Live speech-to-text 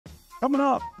Coming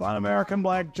up on American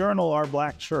Black Journal, our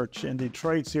Black Church in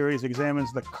Detroit series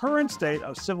examines the current state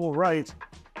of civil rights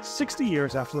 60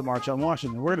 years after the March on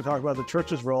Washington. We're going to talk about the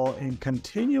church's role in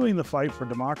continuing the fight for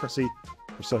democracy,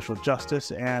 for social justice,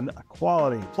 and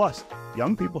equality. Plus,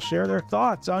 young people share their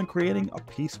thoughts on creating a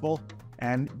peaceful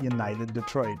and united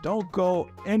Detroit. Don't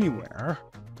go anywhere.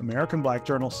 American Black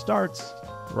Journal starts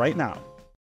right now.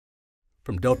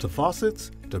 From Delta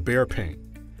faucets to Behr paint,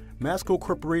 Masco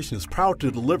Corporation is proud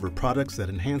to deliver products that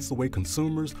enhance the way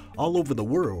consumers all over the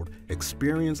world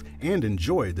experience and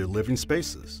enjoy their living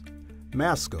spaces.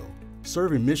 Masco,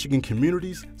 serving Michigan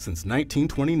communities since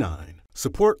 1929.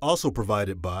 Support also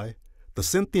provided by the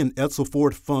Cynthia and Edsel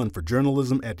Ford Fund for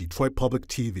Journalism at Detroit Public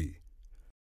TV.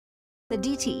 The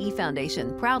DTE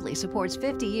Foundation proudly supports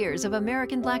 50 years of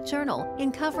American Black Journal in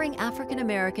covering African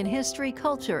American history,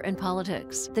 culture, and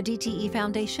politics. The DTE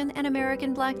Foundation and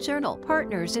American Black Journal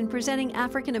partners in presenting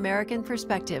African American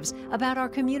perspectives about our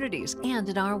communities and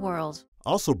in our world.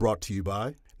 Also brought to you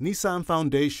by Nissan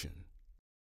Foundation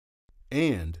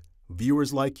and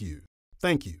viewers like you.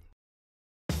 Thank you.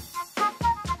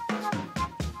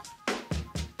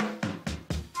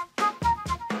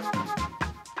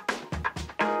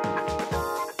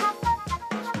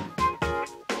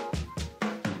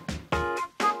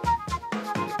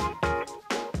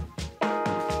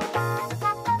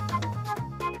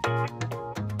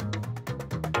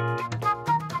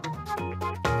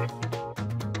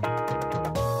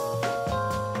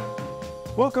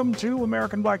 Welcome to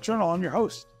American Black Journal. I'm your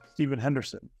host, Stephen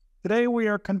Henderson. Today we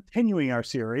are continuing our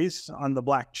series on the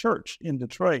Black Church in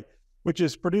Detroit, which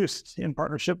is produced in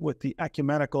partnership with the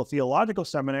Ecumenical Theological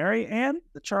Seminary and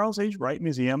the Charles H. Wright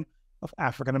Museum of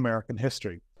African American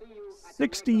History.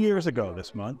 60 years ago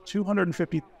this month,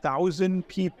 250,000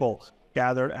 people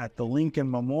gathered at the Lincoln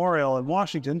Memorial in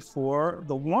Washington for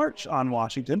the March on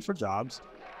Washington for Jobs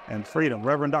and Freedom.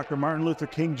 Reverend Dr. Martin Luther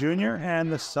King Jr.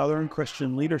 and the Southern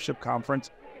Christian Leadership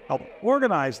Conference helped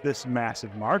organize this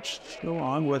massive march,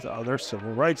 along with other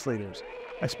civil rights leaders.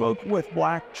 I spoke with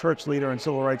Black church leader and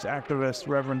civil rights activist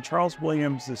Reverend Charles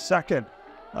Williams II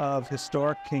of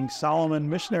historic King Solomon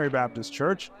Missionary Baptist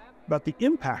Church about the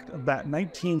impact of that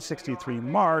 1963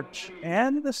 march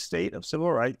and the state of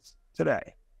civil rights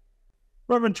today.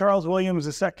 Reverend Charles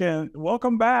Williams II,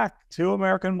 welcome back to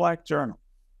American Black Journal.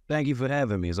 Thank you for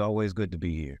having me. It's always good to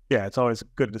be here. Yeah, it's always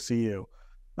good to see you.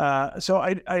 So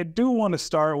I do want to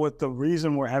start with the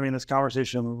reason we're having this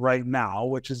conversation right now,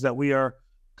 which is that we are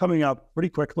coming up pretty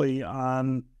quickly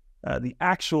on the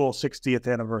actual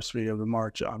 60th anniversary of the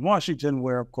March on Washington,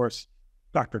 where, of course,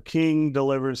 Dr. King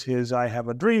delivers his I Have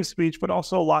a Dream speech, but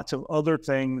also lots of other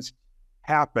things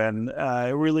happen.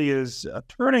 It really is a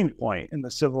turning point in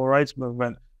the civil rights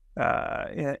movement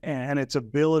and its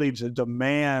ability to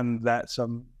demand that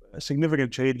some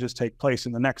significant changes take place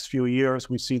in the next few years.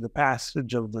 We see the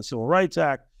passage of the Civil Rights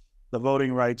Act, the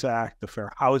Voting Rights Act, the Fair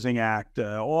Housing Act,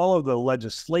 all of the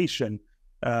legislation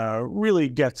really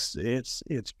gets its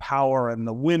power and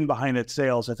the wind behind its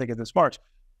sails, I think, in this March.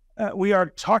 We are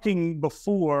talking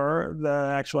before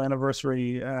the actual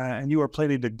anniversary, and you are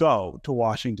planning to go to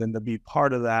Washington to be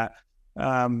part of that.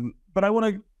 But I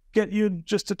want to get you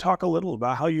just to talk a little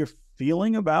about how you're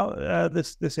feeling about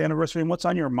this anniversary and what's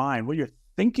on your mind, what you're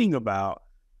thinking about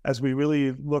as we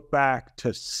really look back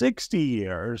to 60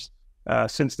 years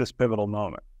since this pivotal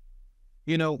moment.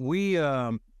 You know, we,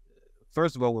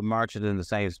 first of all, we're marching in the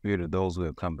same spirit of those who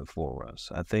have come before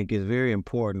us. I think it's very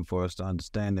important for us to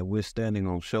understand that we're standing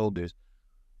on shoulders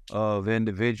of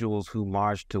individuals who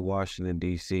marched to Washington,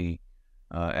 D.C.,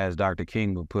 as Dr.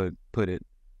 King would put it,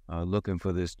 looking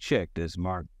for this check that's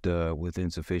marked with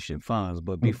insufficient funds.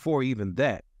 But before even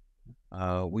that,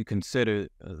 we consider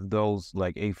those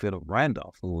like A. Philip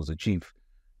Randolph, who was a chief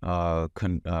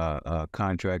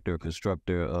contractor,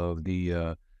 constructor of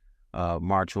the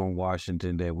March on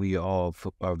Washington that we all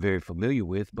are very familiar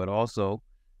with, but also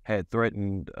had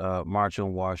threatened March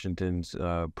on Washington's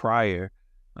prior,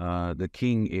 the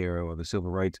King era or the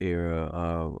Civil Rights era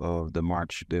of the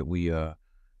march that we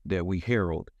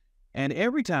herald. And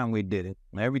every time we did it,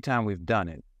 every time we've done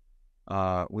it,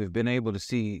 we've been able to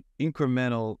see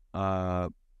incremental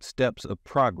steps of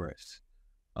progress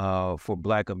for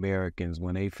Black Americans.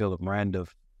 When A. Philip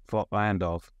Randolph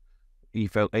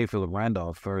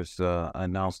first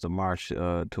announced the march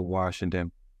to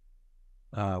Washington,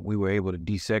 we were able to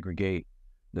desegregate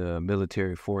the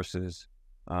military forces.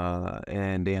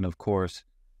 And then, of course,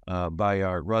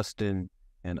 Bayard Rustin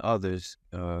and others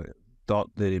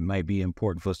thought that it might be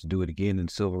important for us to do it again in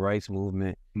the civil rights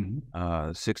movement.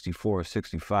 64,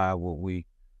 65, what we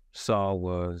saw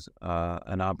was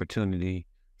an opportunity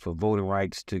for voting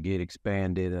rights to get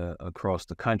expanded across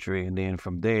the country. And then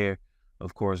from there,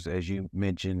 of course, as you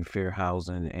mentioned, fair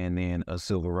housing and then a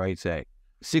Civil Rights Act.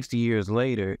 60 years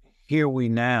later, here we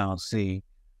now see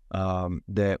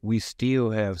that we still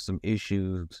have some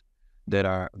issues that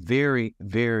are very,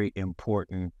 very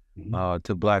important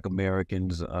to Black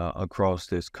Americans across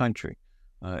this country.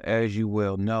 As you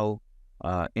well know,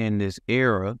 in this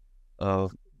era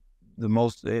of the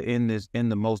most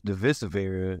divisive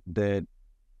era that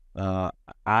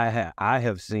I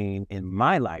have seen in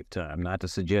my lifetime, not to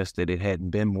suggest that it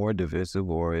hadn't been more divisive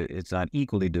or it's not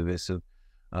equally divisive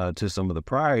to some of the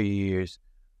prior years,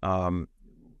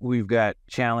 we've got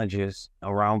challenges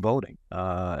around voting,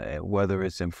 whether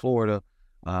it's in Florida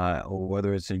or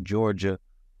whether it's in Georgia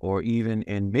or even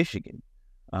in Michigan.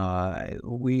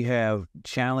 We have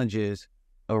challenges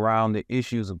around the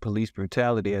issues of police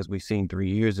brutality, as we seen 3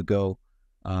 years ago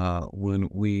when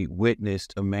we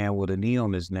witnessed a man with a knee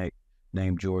on his neck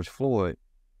named George Floyd.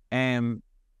 And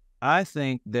I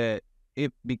think that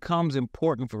it becomes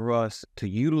important for us to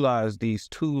utilize these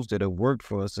tools that have worked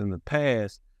for us in the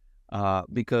past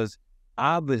because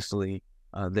obviously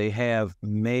they have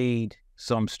made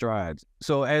some strides.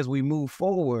 So as we move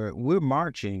forward, we're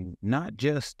marching not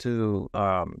just to,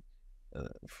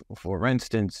 for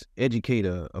instance, educate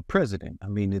a president. I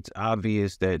mean, it's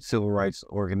obvious that civil rights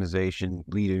organization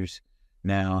leaders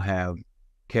now have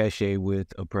cachet with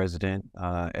a president,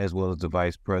 as well as the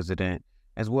vice president,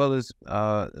 as well as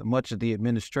much of the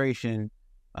administration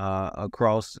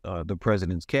across the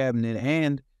president's cabinet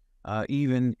and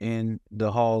even in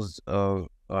the halls of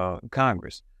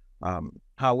Congress.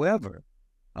 However,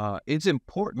 it's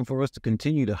important for us to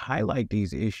continue to highlight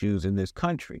these issues in this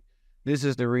country. This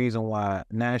is the reason why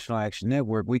National Action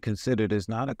Network, we consider this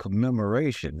not a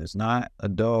commemoration. It's not a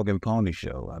dog and pony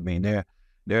show. I mean,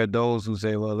 there are those who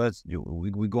say, well,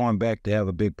 we're going back to have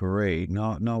a big parade.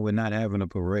 No, we're not having a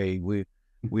parade.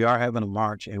 We are having a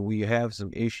march, and we have some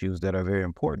issues that are very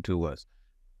important to us,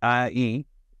 i.e.,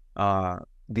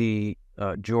 the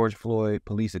George Floyd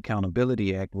Police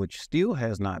Accountability Act, which still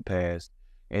has not passed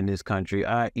in this country,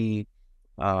 i.e.,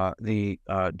 the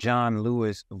John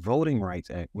Lewis Voting Rights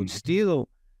Act, which still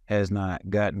has not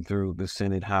gotten through the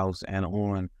Senate, House, and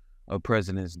on a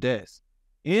president's desk.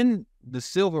 In the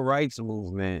civil rights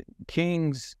movement,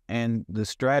 Kings and the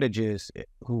strategists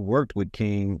who worked with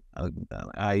King,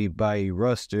 i.e. Bayard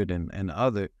Rustin and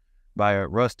others,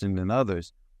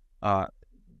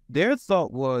 their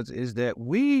thought is that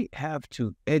we have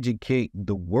to educate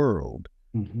the world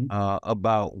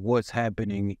about what's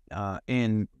happening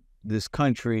in this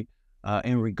country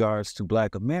in regards to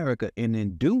Black America. And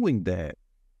in doing that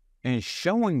and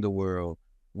showing the world,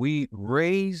 we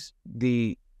raise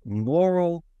the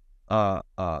moral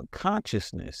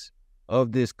consciousness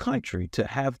of this country to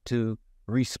have to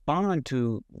respond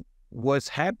to what's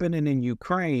happening in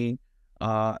Ukraine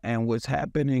and what's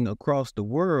happening across the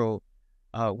world.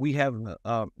 We have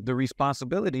the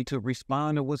responsibility to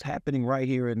respond to what's happening right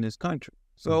here in this country.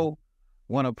 So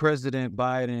when a President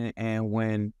Biden and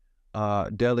when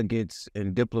delegates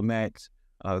and diplomats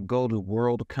go to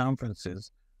world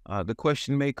conferences, the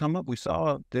question may come up. We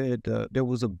saw that there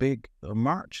was a big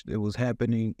march that was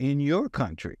happening in your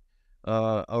country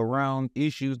around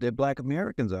issues that Black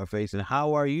Americans are facing.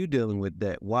 How are you dealing with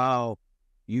that while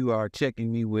you are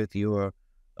checking me with your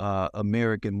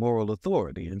American moral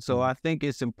authority? And so I think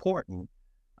it's important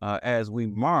as we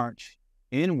march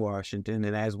in Washington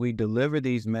and as we deliver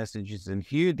these messages and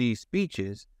hear these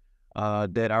speeches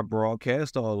that are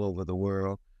broadcast all over the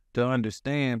world, to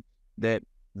understand that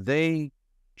they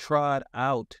trod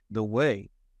out the way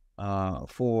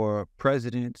for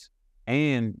presidents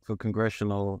and for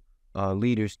congressional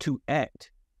leaders to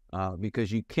act,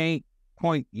 because you can't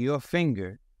point your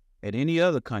finger at any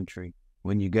other country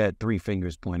when you got three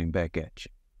fingers pointing back at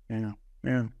you.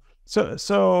 Yeah.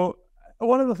 So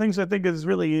one of the things I think is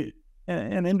really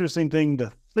an interesting thing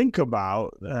to think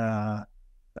about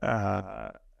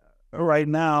right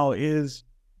now is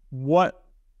what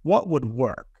would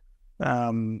work.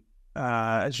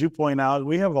 As you point out,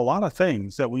 we have a lot of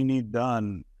things that we need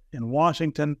done in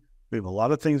Washington. We have a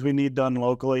lot of things we need done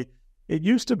locally. It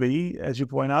used to be, as you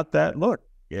point out, that look,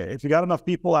 if you got enough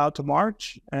people out to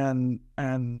march and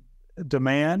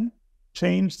demand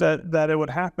change, that it would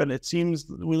happen. It seems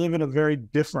we live in a very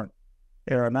different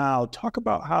era now. Talk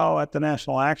about how at the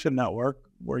National Action Network,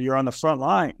 where you're on the front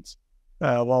lines,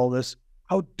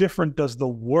 how different does the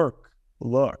work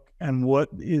look, and what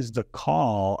is the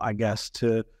call, I guess,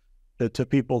 to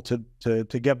people to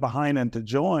get behind and to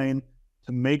join,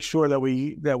 to make sure that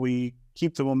we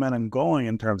keep the momentum going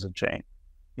in terms of change?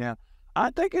 Yeah, I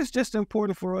think it's just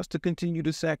important for us to continue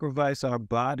to sacrifice our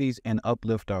bodies and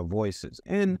uplift our voices.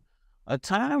 In a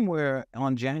time where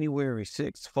on January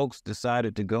 6th, folks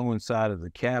decided to go inside of the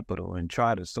Capitol and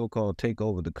try to so-called take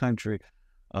over the country,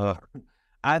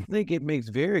 I think it makes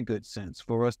very good sense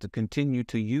for us to continue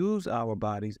to use our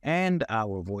bodies and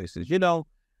our voices. You know,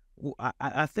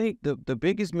 I think the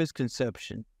biggest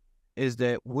misconception is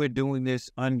that we're doing this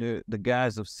under the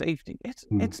guise of safety.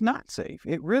 It's not safe.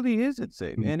 It really isn't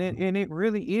safe. And it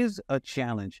really is a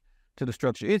challenge to the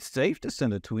structure. It's safe to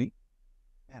send a tweet.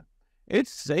 Yeah.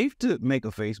 It's safe to make a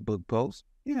Facebook post.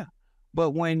 Yeah.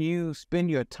 But when you spend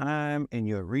your time and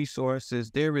your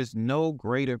resources, there is no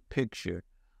greater picture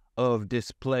of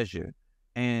displeasure,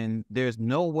 and there's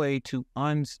no way to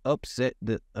upset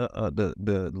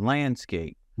the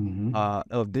landscape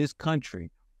of this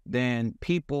country than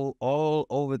people all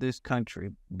over this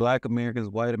country, Black Americans,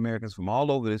 white Americans from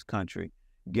all over this country,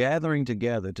 gathering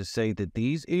together to say that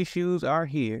these issues are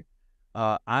here.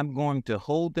 I'm going to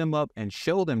hold them up and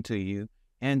show them to you,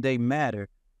 and they matter,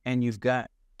 and you've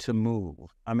got to move.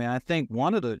 I mean, I think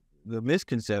one of the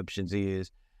misconceptions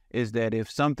is that if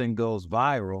something goes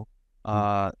viral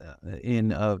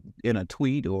in a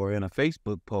tweet or in a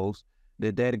Facebook post,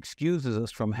 that excuses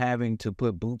us from having to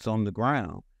put boots on the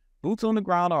ground. Boots on the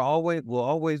ground will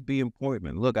always be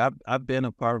important. Look, I've been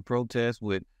a part of protests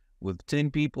with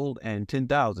 10 people and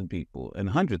 10,000 people and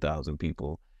 100,000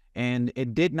 people, and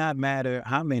it did not matter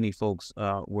how many folks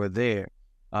were there.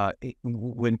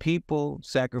 When people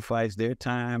sacrifice their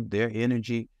time, their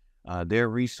energy, their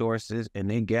resources, and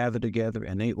they gather together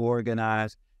and they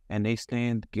organize and they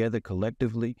stand together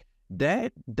collectively,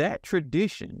 that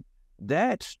tradition,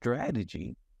 that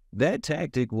strategy, that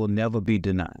tactic will never be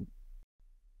denied.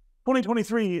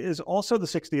 2023 is also the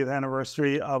 60th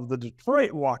anniversary of the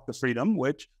Detroit Walk to Freedom,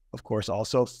 which, of course,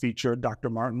 also featured Dr.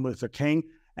 Martin Luther King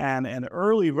and an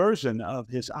early version of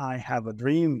his I Have a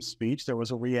Dream speech. There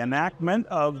was a reenactment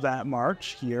of that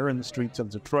march here in the streets of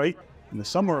Detroit in the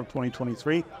summer of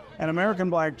 2023, and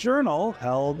American Black Journal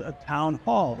held a town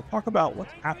hall to talk about what's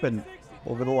happened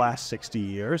over the last 60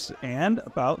 years and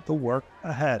about the work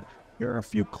ahead. Here are a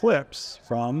few clips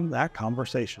from that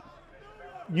conversation.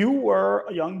 You were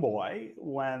a young boy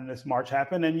when this march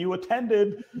happened, and you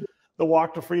attended the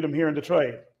Walk to Freedom here in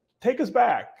Detroit. Take us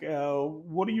back.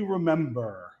 What do you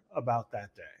remember about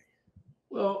that day?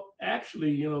 Well,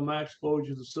 actually, my exposure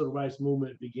to the civil rights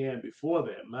movement began before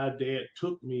that. My dad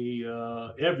took me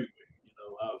everywhere.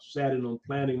 I sat in on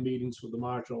planning meetings for the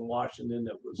March on Washington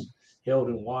that was held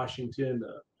in Washington.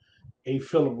 A.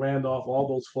 Philip Randolph, all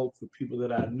those folks were people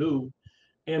that I knew.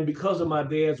 And because of my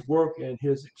dad's work and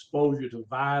his exposure to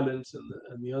violence and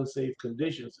the unsafe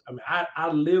conditions, I mean,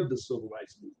 I lived the civil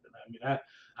rights movement. I mean,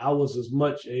 I was as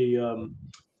much a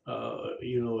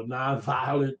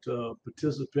nonviolent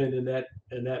participant in that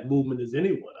movement as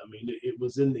anyone. I mean, it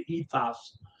was in the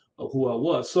ethos of who I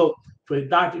was. So for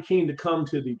Dr. King to come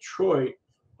to Detroit,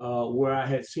 where I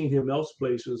had seen him else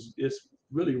places, it's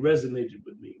really resonated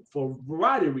with me for a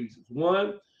variety of reasons.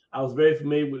 One, I was very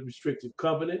familiar with restrictive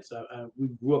covenants. We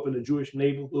grew up in a Jewish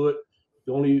neighborhood,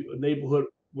 the only neighborhood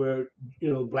where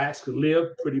blacks could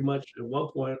live pretty much at one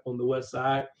point on the west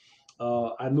side.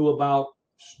 I knew about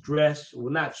stress.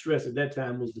 Well, not stress at that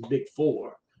time, was the Big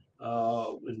Four,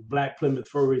 with black Plymouth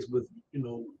Furies with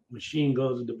machine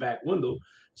guns in the back window.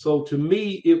 So to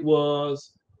me, it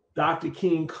was Dr.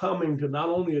 King coming to not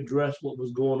only address what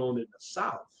was going on in the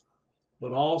South,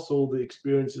 but also the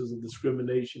experiences of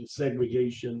discrimination,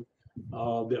 segregation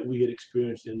that we had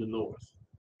experienced in the North.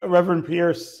 Reverend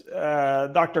Pierce,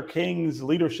 Dr. King's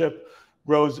leadership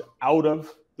grows out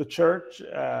of the church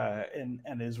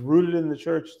and is rooted in the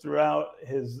church throughout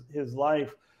his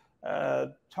life.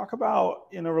 Talk about,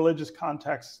 in a religious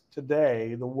context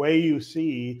today, the way you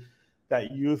see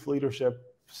that youth leadership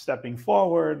stepping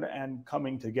forward and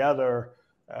coming together,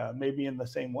 maybe in the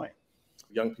same way.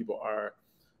 Young people are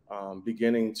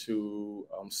beginning to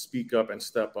speak up and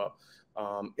step up.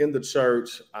 In the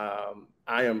church,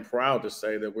 I am proud to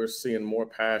say that we're seeing more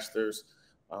pastors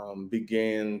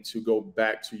begin to go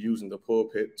back to using the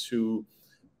pulpit to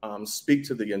speak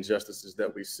to the injustices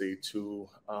that we see, to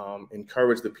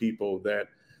encourage the people that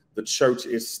the church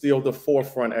is still the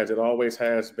forefront, as it always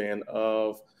has been,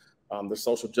 of the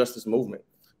social justice movement.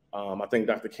 I think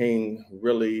Dr. King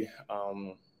really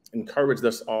encouraged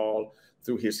us all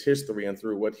through his history and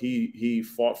through what he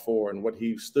fought for and what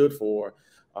he stood for,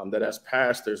 that as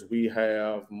pastors, we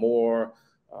have more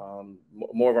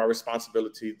of our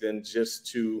responsibility than just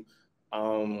to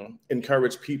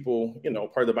encourage people.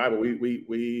 Per the Bible,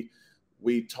 we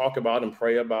talk about and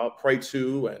pray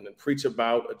to and preach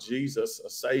about a Jesus, a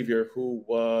Savior who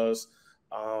was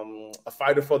a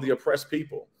fighter for the oppressed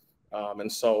people.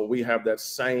 And so we have that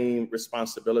same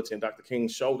responsibility. And Dr. King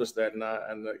showed us that.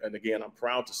 And again, I'm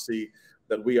proud to see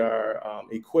that we are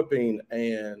equipping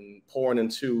and pouring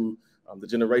into the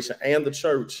generation and the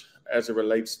church as it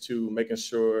relates to making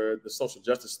sure the social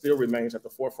justice still remains at the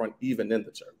forefront, even in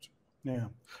the church. Yeah.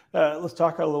 Let's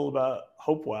talk a little about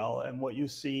Hopewell and what you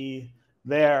see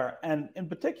there. And in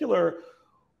particular,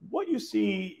 what you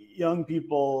see young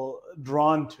people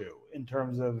drawn to in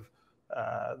terms of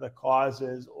the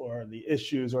causes or the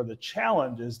issues or the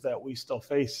challenges that we still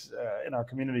face in our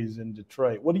communities in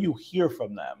Detroit. What do you hear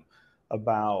from them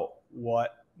about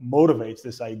what motivates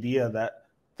this idea that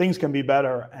things can be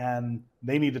better and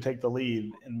they need to take the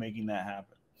lead in making that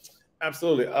happen?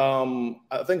 Absolutely.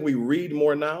 I think we read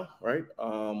more now, right?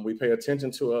 We pay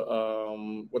attention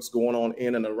to what's going on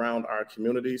in and around our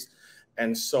communities.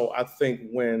 And so I think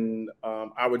when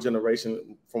our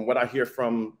generation, from what I hear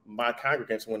from my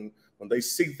congregants, when they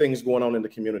see things going on in the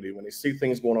community, when they see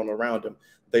things going on around them,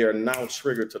 they are now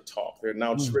triggered to talk. They're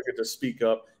now triggered to speak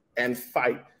up and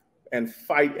fight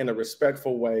in a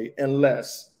respectful way,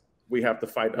 unless we have to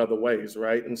fight other ways,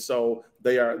 right? And so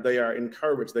they are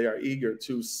encouraged, they are eager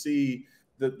to see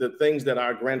the things that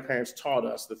our grandparents taught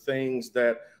us, the things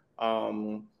that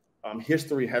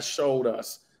history has showed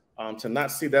us, to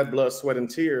not see that blood, sweat, and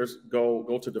tears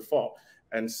go to default.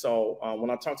 And so when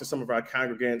I talk to some of our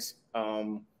congregants,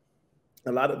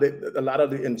 a lot of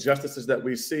the injustices that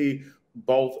we see,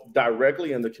 both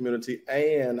directly in the community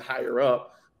and higher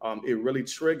up, it really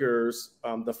triggers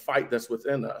the fight that's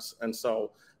within us. And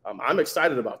so I'm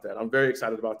excited about that. I'm very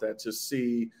excited about that, to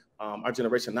see our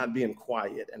generation not being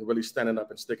quiet and really standing up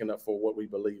and sticking up for what we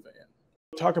believe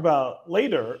in. Talk about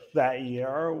later that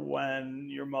year when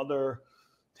your mother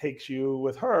takes you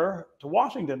with her to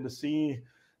Washington to see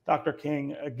Dr.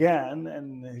 King again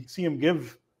and see him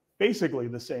give basically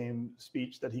the same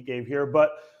speech that he gave here,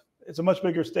 but it's a much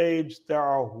bigger stage. There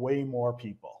are way more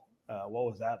people. What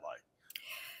was that like?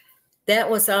 That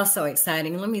was also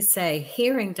exciting. Let me say,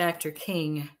 hearing Dr.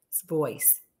 King's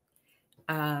voice,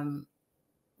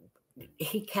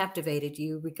 he captivated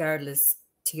you regardless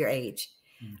to your age.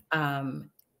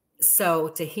 So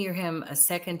to hear him a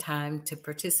second time, to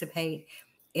participate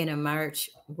in a march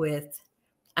with,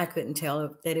 I couldn't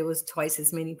tell that it was twice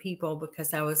as many people,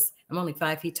 because I'm only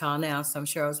 5 feet tall now, so I'm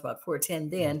sure I was about 4'10"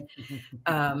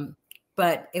 then.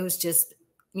 But it was just,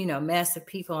 massive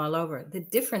people all over. The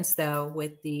difference, though,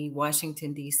 with the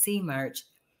Washington, D.C. march,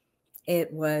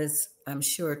 it was, I'm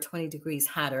sure, 20 degrees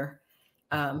hotter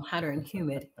and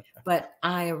humid. But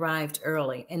I arrived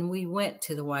early, and we went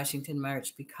to the Washington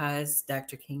march because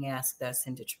Dr. King asked us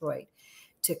in Detroit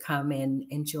to come in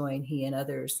and join, he and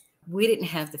others. We didn't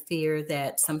have the fear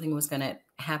that something was going to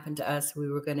happen to us. We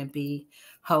were going to be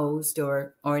hosed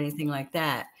or anything like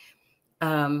that.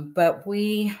 But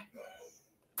we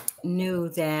knew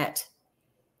that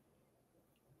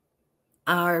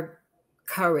our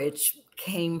courage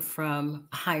came from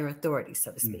higher authority,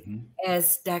 so to speak.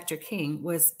 As Dr. King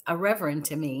was a reverend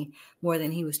to me more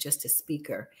than he was just a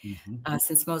speaker,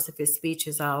 since most of his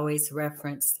speeches always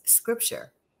referenced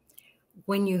scripture.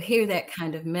 When you hear that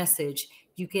kind of message,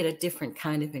 you get a different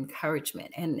kind of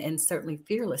encouragement and certainly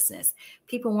fearlessness.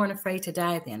 People weren't afraid to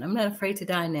die then. I'm not afraid to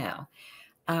die now,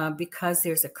 because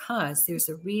there's a cause, there's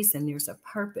a reason, there's a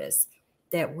purpose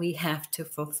that we have to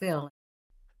fulfill.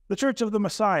 The Church of the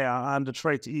Messiah on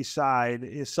Detroit's east side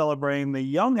is celebrating the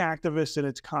young activists in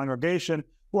its congregation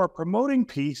who are promoting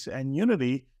peace and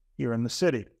unity here in the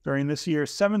city. During this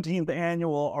year's 17th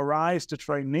annual Arise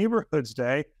Detroit Neighborhoods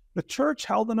Day, the church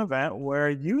held an event where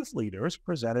youth leaders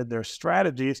presented their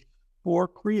strategies for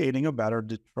creating a better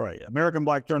Detroit. American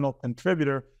Black Journal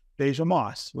contributor Deja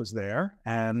Moss was there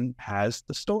and has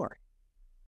the story.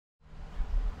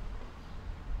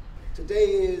 Today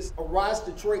is Arise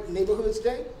Detroit Neighborhoods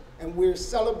Day, and we're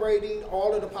celebrating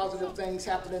all of the positive things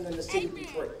happening in the city of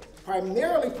Detroit.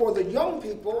 Primarily for the young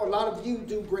people, a lot of you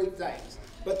do great things,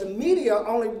 but the media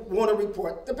only want to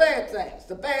report the bad things.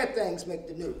 The bad things make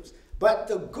the news. But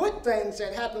the good things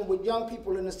that happen with young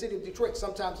people in the city of Detroit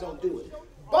sometimes don't do it.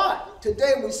 But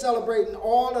today we're celebrating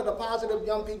all of the positive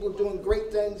young people doing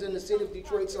great things in the city of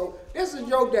Detroit. So this is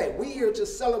your day. We're here to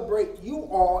celebrate you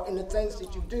all and the things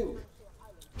that you do.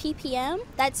 PPM,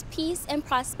 that's Peace and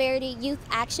Prosperity Youth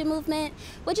Action Movement,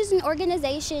 which is an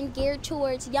organization geared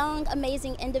towards young,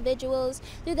 amazing individuals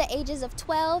through the ages of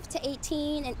 12 to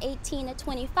 18 and 18 to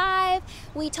 25.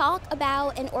 We talk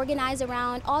about and organize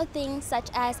around all things such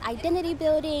as identity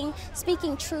building,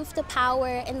 speaking truth to power,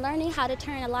 and learning how to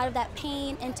turn a lot of that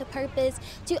pain into purpose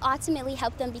to ultimately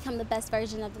help them become the best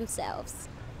version of themselves.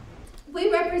 We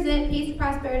represent Peace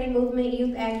Prosperity Movement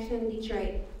Youth Action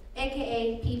Detroit,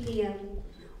 aka PPM.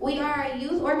 We are a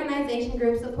youth organization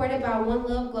group supported by One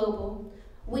Love Global.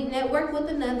 We network with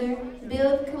another,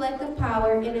 build collective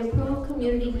power, and improve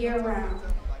community year-round.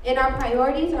 And our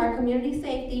priorities are community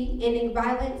safety, ending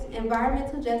violence,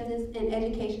 environmental justice, and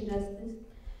education justice.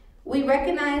 We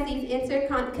recognize these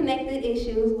interconnected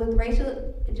issues with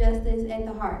racial justice at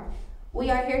the heart. We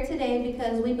are here today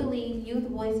because we believe youth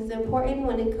voice is important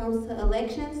when it comes to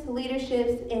elections,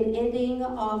 leaderships, and ending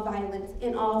all violence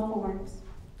in all forms.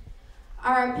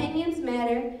 Our opinions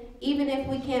matter, even if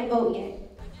we can't vote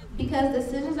yet, because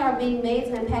decisions are being made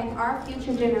to impact our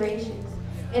future generations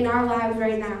in our lives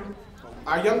right now.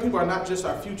 Our young people are not just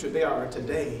our future, they are our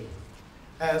today.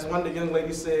 As one of the young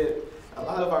ladies said, a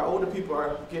lot of our older people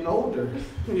are getting older,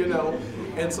 you know,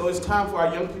 and so it's time for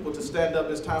our young people to stand up,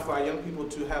 it's time for our young people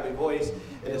to have a voice,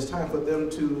 and it's time for them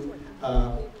to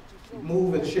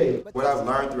move and shape. What I've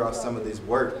learned throughout some of this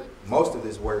work, most of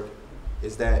this work,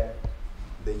 is that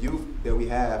the youth that we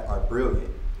have are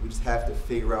brilliant. We just have to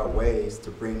figure out ways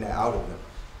to bring that out of them.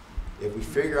 If we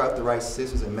figure out the right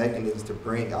systems and mechanisms to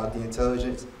bring out the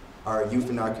intelligence, our youth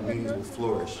in our communities will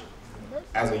flourish.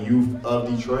 As a youth of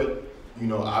Detroit, you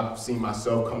know, I've seen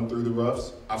myself come through the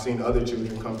roughs. I've seen other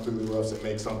children come through the roughs and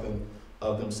make something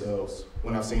of themselves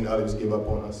when I've seen others give up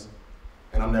on us.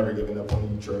 And I'm never giving up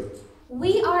on Detroit.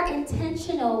 We are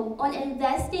intentional on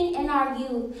investing in our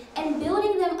youth and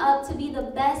building them up to be the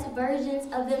best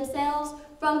versions of themselves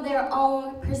from their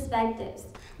own perspectives.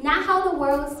 Not how the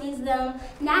world sees them,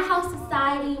 not how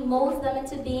society molds them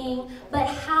into being, but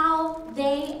how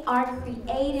they are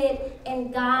created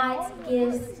in God's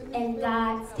gifts and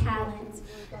God's talents.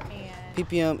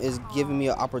 PPM is giving me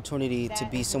an opportunity to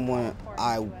be someone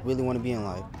I really want to be in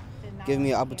life. Giving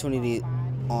me an opportunity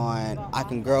on I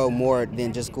can grow more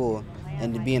than just school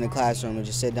and to be in a classroom and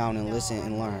just sit down and listen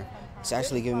and learn. It's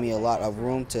actually giving me a lot of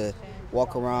room to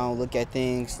walk around, look at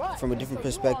things from a different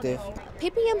perspective.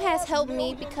 PPM has helped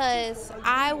me because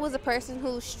I was a person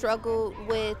who struggled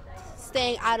with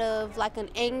staying out of like an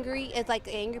angry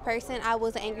person. I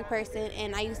was an angry person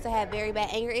and I used to have very bad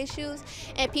anger issues,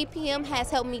 and PPM has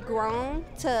helped me grow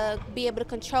to be able to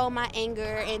control my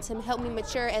anger and to help me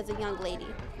mature as a young lady.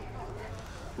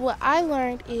 What I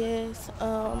learned is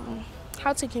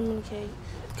how to communicate.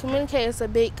 Communicate is a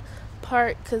big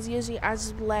part because usually I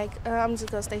just be like, I'm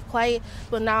just gonna stay quiet,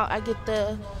 but now I get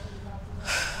to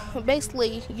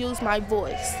basically use my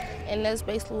voice, and that's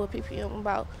basically what PPM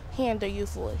about, hearing their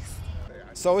youth voice.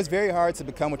 So it's very hard to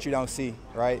become what you don't see,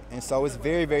 right? And so it's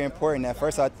very, very important that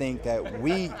first I think that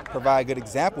we provide good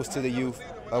examples to the youth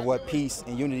of what peace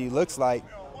and unity looks like,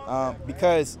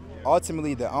 because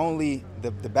ultimately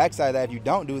the backside of that, if you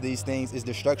don't do these things, is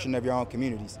destruction of your own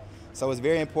communities. So it's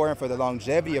very important for the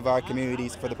longevity of our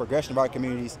communities, for the progression of our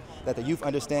communities, that the youth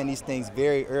understand these things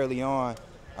very early on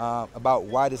about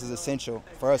why this is essential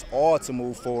for us all to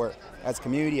move forward as a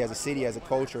community, as a city, as a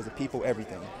culture, as a people,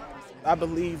 everything. I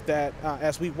believe that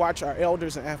as we watch our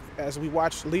elders and as we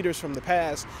watch leaders from the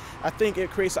past, I think it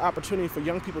creates an opportunity for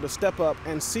young people to step up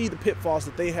and see the pitfalls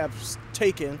that they have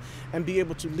taken and be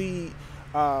able to lead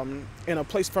from a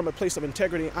place of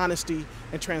integrity, honesty,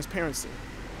 and transparency.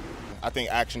 I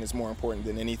think action is more important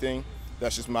than anything.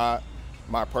 That's just my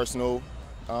personal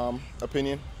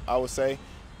opinion, I would say.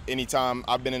 Anytime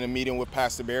I've been in a meeting with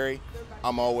Pastor Barry,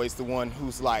 I'm always the one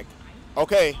who's like,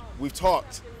 okay, we've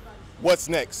talked. What's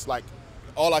next? Like,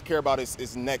 all I care about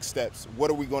is next steps. What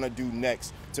are we going to do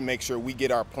next to make sure we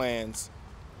get our plans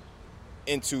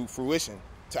into fruition,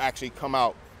 to actually come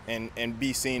out and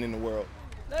be seen in the world?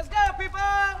 Let's go, people!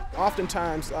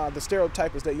 Oftentimes, the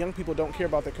stereotype is that young people don't care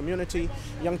about their community,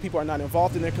 young people are not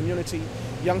involved in their community,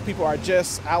 young people are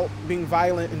just out being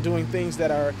violent and doing things that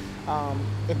are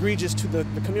egregious to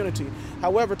the community.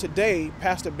 However, today,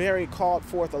 Pastor Barry called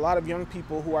forth a lot of young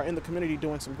people who are in the community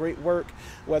doing some great work,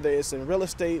 whether it's in real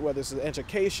estate, whether it's in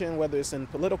education, whether it's in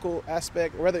political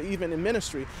aspect, whether even in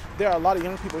ministry. There are a lot of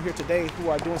young people here today who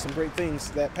are doing some great things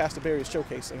that Pastor Barry is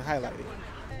showcasing and highlighting.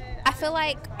 I feel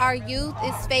like our youth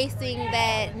is facing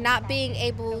that not being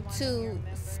able to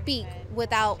speak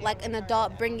without like an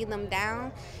adult bringing them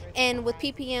down. And with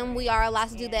PPM, we are allowed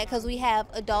to do that because we have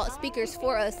adult speakers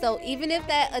for us. So even if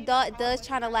that adult does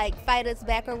try to like fight us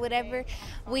back or whatever,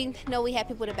 we know we have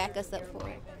people to back us up for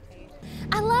it.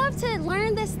 I love to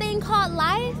learn this thing called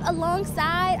life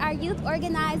alongside our youth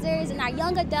organizers and our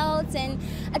young adults, and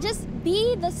just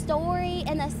be the story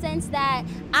in a sense that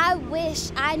I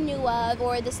wish I knew of,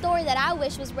 or the story that I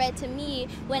wish was read to me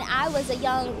when I was a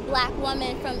young black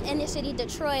woman from inner city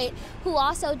Detroit who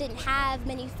also didn't have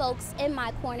many folks in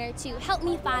my corner to help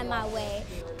me find my way.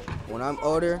 When I'm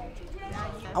older,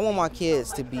 I want my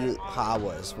kids to be how I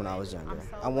was when I was younger.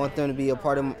 I want them to be a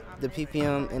part of the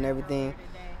PPM and everything,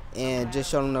 and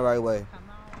just show them the right way.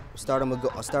 Start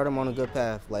them on a good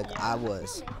path like I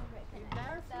was.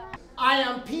 I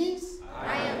am peace.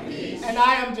 I am peace. And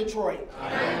I am Detroit.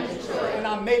 And I am Detroit. And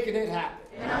I'm making it happen.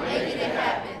 And I'm making it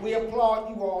happen. We applaud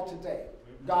you all today.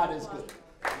 God is good.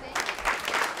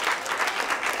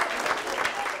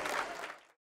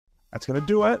 That's going to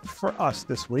do it for us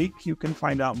this week. You can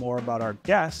find out more about our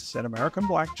guests at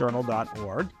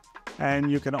AmericanBlackJournal.org,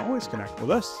 and you can always connect with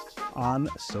us on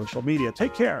social media.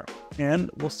 Take care, and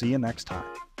we'll see you next time.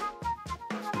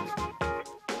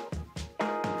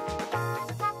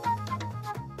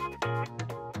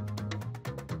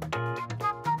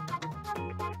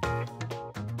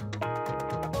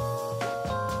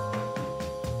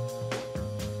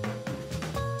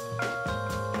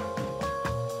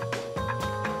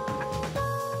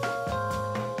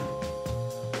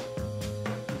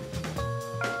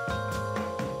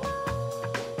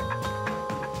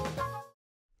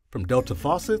 From Delta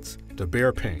faucets to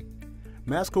Behr paint,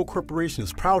 Masco Corporation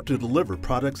is proud to deliver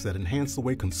products that enhance the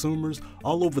way consumers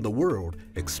all over the world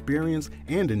experience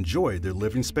and enjoy their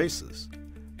living spaces.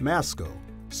 Masco,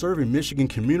 serving Michigan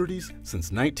communities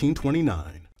since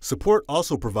 1929. Support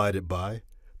also provided by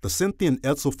the Cynthia and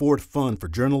Edsel Ford Fund for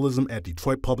Journalism at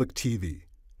Detroit Public TV.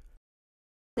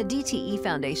 The DTE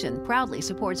Foundation proudly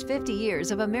supports 50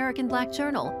 years of American Black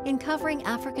Journal in covering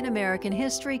African American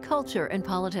history, culture, and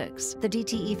politics. The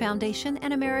DTE Foundation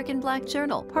and American Black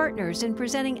Journal, partners in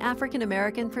presenting African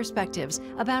American perspectives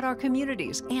about our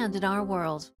communities and in our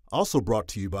world. Also brought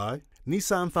to you by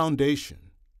Nissan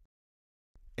Foundation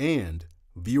and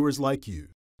viewers like you.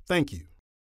 Thank you.